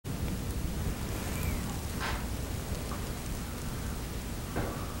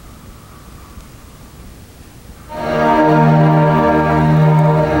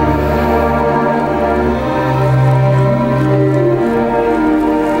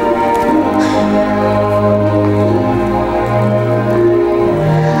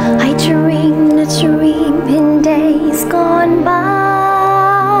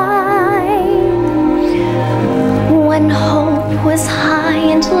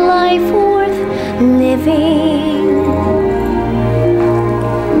life worth living.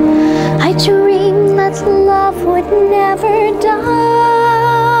 I dreamed that love would never die.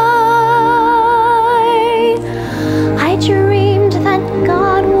 I dreamed that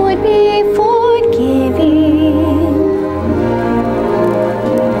God would be forgiving.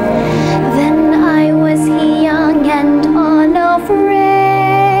 Then I was young and unafraid,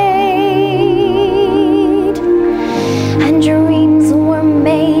 and dreams were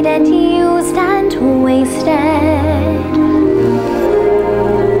made and used and wasted.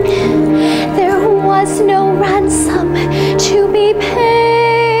 There was no ransom to be paid,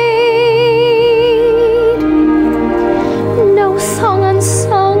 no song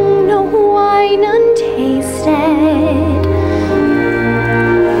unsung, no wine untasted.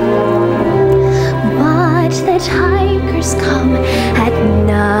 But the tigers come at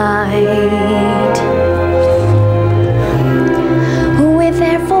night, with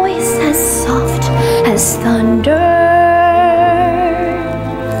their voice as soft as thunder,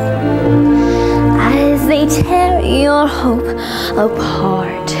 as they tear your hope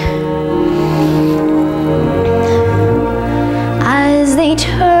apart, as they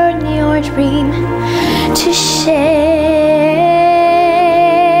turn your dream to shame.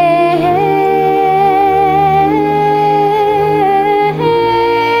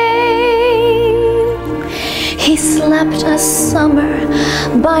 He slept a summer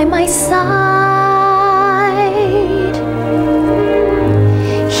by my side.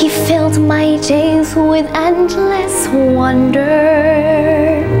 He filled my days with endless wonder.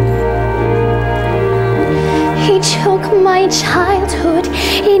 He took my childhood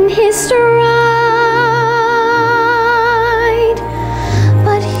in his stride,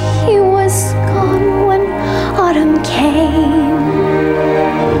 but he was gone when autumn came.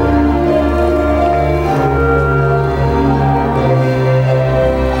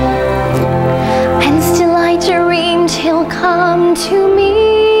 And still I dreamed he'll come to me,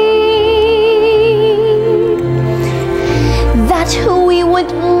 that we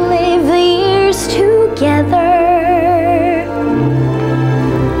would live the years together.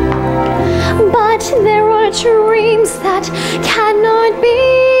 But there are dreams that cannot be,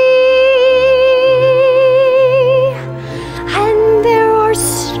 and there are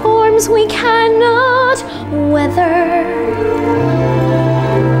storms we cannot weather.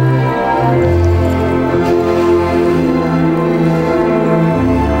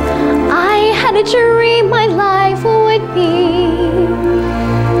 I had a dream my life would be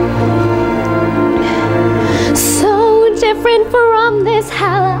so different from this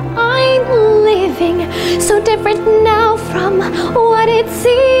hell I'm living, so different now from what it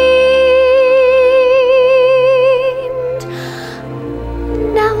seemed.